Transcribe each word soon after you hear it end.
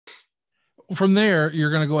from there, you're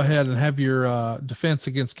going to go ahead and have your defense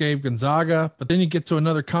against Gabe Gonzaga, but then you get to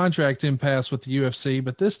another contract impasse with the UFC,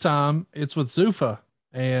 but this time it's with Zuffa,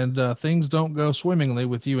 and things don't go swimmingly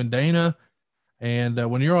with you and Dana. And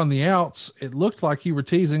when you're on the outs, it looked like you were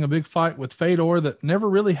teasing a big fight with Fedor that never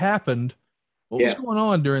really happened. What was Yeah. going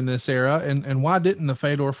on during this era, and why didn't the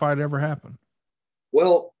Fedor fight ever happen?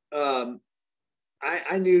 Well,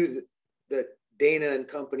 I knew that Dana and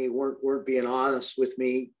company weren't being honest with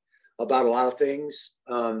me about a lot of things.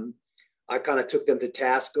 I kind of took them to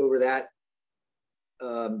task over that.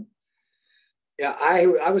 Yeah,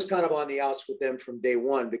 I was kind of on the outs with them from day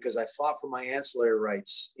one because I fought for my ancillary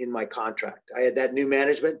rights in my contract. I had that new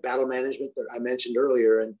management, battle management that I mentioned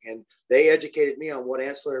earlier, and they educated me on what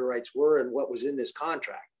ancillary rights were and what was in this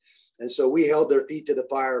contract. And so we held their feet to the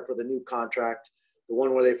fire for the new contract, the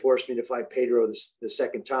one where they forced me to fight Pedro the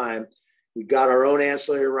second time. We got our own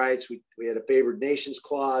ancillary rights. We had a favored nations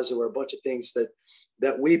clause. There were a bunch of things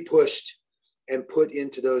that we pushed and put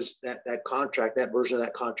into that contract, that version of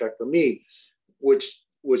that contract for me, which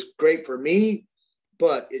was great for me,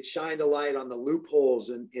 but it shined a light on the loopholes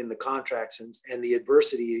in the contracts and the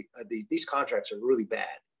adversity. These contracts are really bad.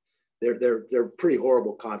 They're pretty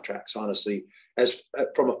horrible contracts, honestly, as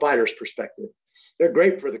from a fighter's perspective. They're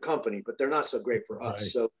great for the company, but they're not so great for us. Right.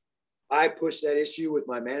 So I pushed that issue with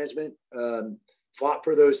my management, fought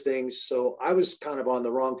for those things. So I was kind of on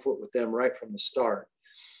the wrong foot with them right from the start.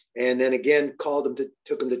 And then again,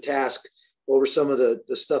 took them to task over some of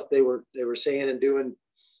the stuff they were saying and doing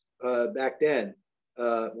back then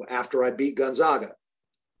after I beat Gonzaga.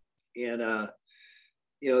 And,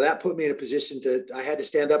 that put me in a position I had to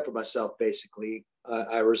stand up for myself, basically.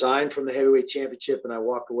 I resigned from the heavyweight championship and I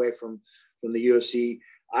walked away from the UFC.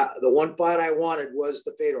 The one fight I wanted was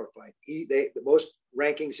the Fedor fight. The most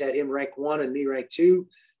rankings had him ranked 1 and me ranked 2.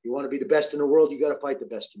 You want to be the best in the world, you got to fight the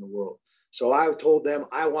best in the world. So I told them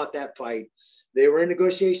I want that fight. They were in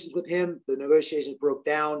negotiations with him. The negotiations broke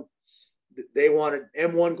down. They wanted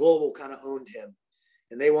M1 Global kind of owned him,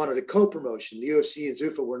 and they wanted a co-promotion. The UFC and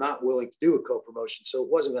Zuffa were not willing to do a co-promotion, so it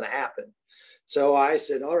wasn't going to happen. So I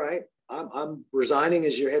said, all right, I'm resigning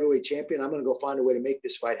as your heavyweight champion. I'm going to go find a way to make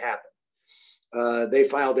this fight happen. They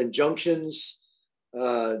filed injunctions.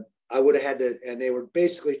 I would have had to, and they were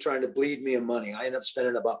basically trying to bleed me of money. I ended up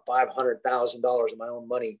spending about $500,000 of my own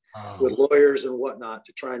money with lawyers and whatnot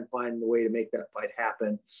to try and find a way to make that fight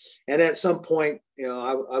happen. And at some point,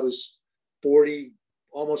 I was 40,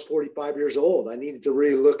 almost 45 years old. I needed to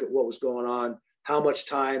really look at what was going on. How much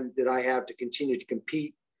time did I have to continue to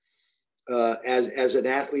compete as an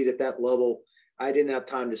athlete at that level? I didn't have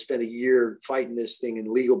time to spend a year fighting this thing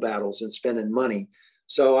in legal battles and spending money.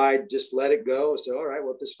 So I just let it go. So, all right,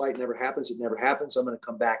 well, if this fight never happens, it never happens. I'm going to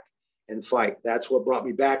come back and fight. That's what brought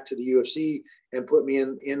me back to the UFC and put me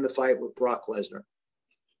in the fight with Brock Lesnar.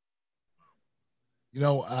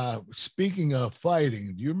 Speaking of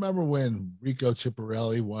fighting, do you remember when Rico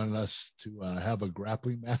Chiapparelli wanted us to have a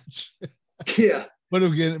grappling match? Yeah. would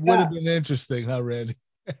have been interesting, huh, Randy?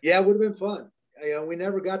 Yeah, it would have been fun. We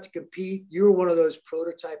never got to compete. You were one of those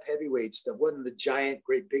prototype heavyweights that wasn't the giant,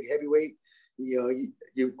 great big heavyweight. You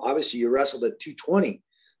obviously you wrestled at 220,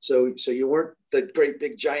 so you weren't the great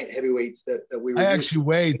big giant heavyweights that we were. I actually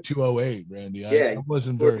weighed 208, Randy. I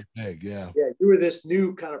wasn't very big. Yeah, you were this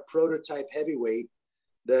new kind of prototype heavyweight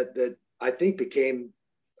that I think became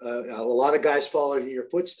a lot of guys followed in your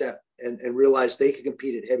footstep and realized they could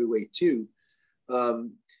compete at heavyweight too.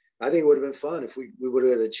 I think it would have been fun if we would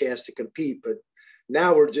have had a chance to compete, but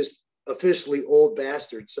now we're just officially old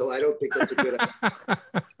bastards, so I don't think that's a good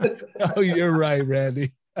idea. Oh, you're right,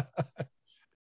 Randy.